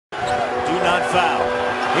that foul.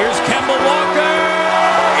 Here's Kemba Walker.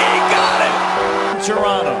 He got it.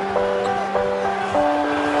 Toronto.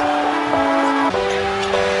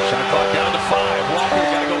 Shot clock down to 5. Walker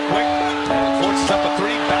got to go quick. Forces up a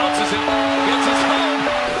 3. Bounces it. Gets his home.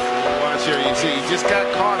 Watch here. You see, he just got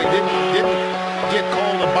caught. He didn't get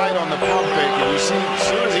called to bite on the pump fake. And you see, as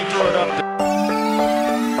soon as he threw it up.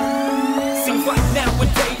 Seems like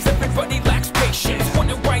nowadays everybody lacks patience.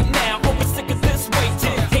 Wondering right now, are we sick of this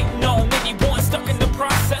waiting? Hating on anyone stuck in the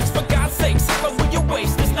process. For God's sake, how will you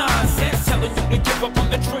waste this nonsense? Telling you to give up on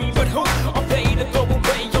the dream, but who are they to throw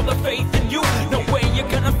away all the faith in you? No way you're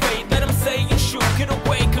gonna fade. Let them say and shoot. Get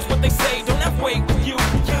away, cause what they say don't have weight with you.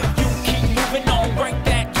 You keep moving on, right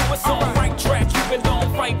that you was on right track. You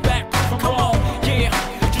belong, fight back, come on, yeah.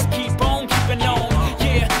 Just keep on keeping on,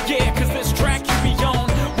 yeah, cause this track you be on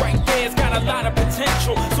right there's got a lot of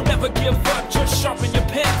potential. So never give up, just sharpen your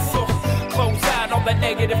pencil. Close out all that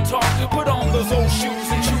negative talk. Put on those old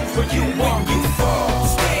shoes and choose where you want. When you fall,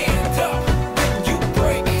 stand up. When you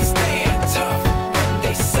break, stand tough. When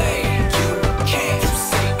they say you can't, you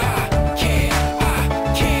say I can.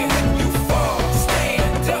 When you fall,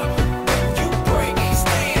 stand up. When you break,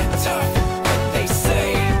 stand tough. When they say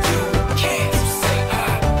you can't, you say I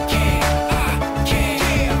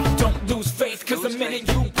can. Don't lose faith, cause the minute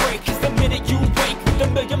you break is the minute you wake with a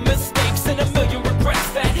million mistakes and a million regrets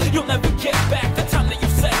that you'll never get back. The time that you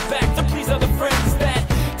set back to please other friends that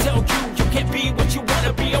tell you can't be what you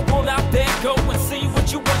wanna be. A world out there, go and see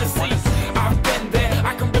what you wanna see. I've been there,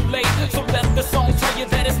 I can relate. So let the song tell you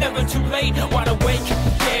that it's never too late. Wide awake,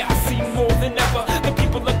 yeah, I see more than ever. The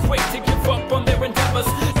people are quick to give up on their endeavors.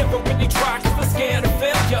 Never really try cause they're scared of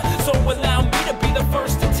failure. So allow me to be the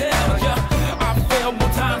first to tell ya I failed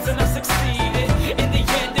more times than I succeeded. In the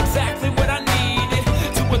end, exactly what I needed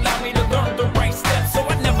to allow me to learn the right steps. So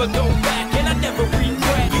I never go back and I never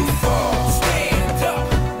regret. You fall, stand up.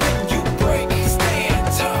 When you break, stand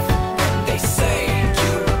tough. When they say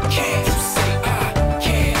you can't, you say I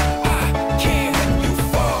can. When you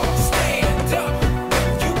fall, stand up. When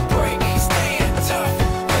you break, stand tough.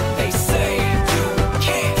 When they say you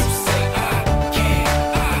can't, you say I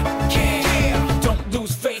can. Don't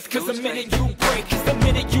lose faith, cause the minute you break is the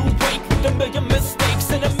minute you wake with a million mistakes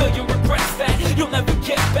and a million regrets that you'll never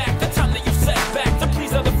get back. The time that you set back to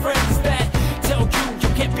please other friends that tell you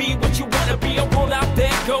can't be what you wanna be. A world out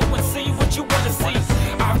there, go and see what you wanna see.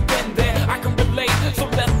 I've been there, I can relate. So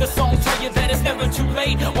let the song tell you that it's never too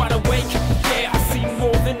late. Wide awake, yeah, I see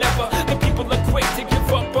more than ever. The people are quick to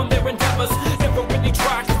give up on their endeavors. Never really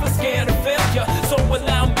try cause they're scared of failure. So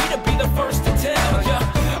allow me to be the first to tell ya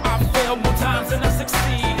I failed more times than I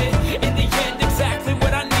succeeded. In the end, exactly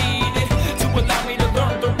what I needed to allow me to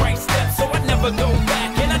learn the right steps. So I never go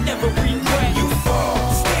back and I never regret. You fall,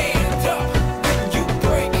 stand up. When you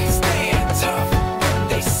break, stand tough. When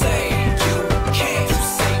they say you can't, you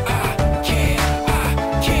say I can.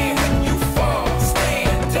 When you fall,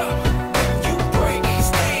 stand up. When you break,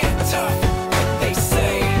 stand tough. When they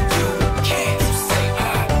say you can't, you say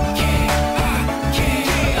I can.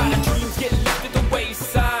 A lot of dreams get left at the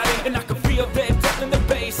wayside, and I can feel that depth in the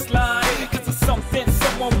baseline. Cause it's something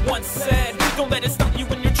someone once said. Don't let it stop you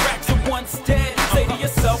in your tracks, you're once dead. Say to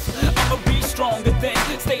yourself, I'ma be stronger then.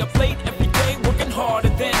 Stay up late every day, working harder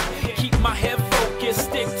then. Keep my head focused,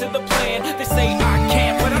 stick to the plan. They say I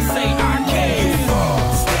can't, but I say I can. You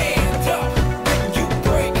fall, stand up. When you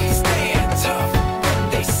break, stand tough. When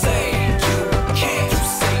they say you can't, you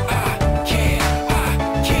say I can.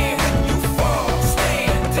 When you fall,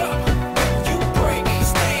 stand up. When you break,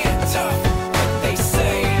 stand tough. When they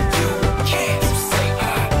say you can't, you say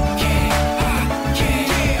I can.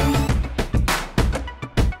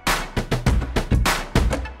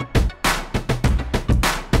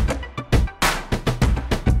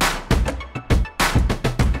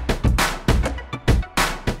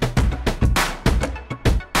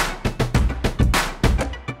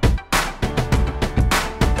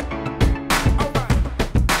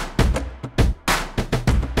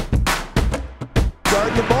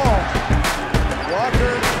 Guard the ball.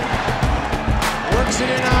 Walker works it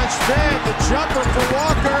in on Sven. The jumper for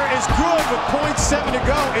Walker is good with 0.7 to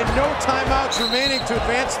go and no timeouts remaining to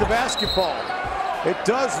advance the basketball. It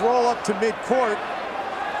does roll up to midcourt.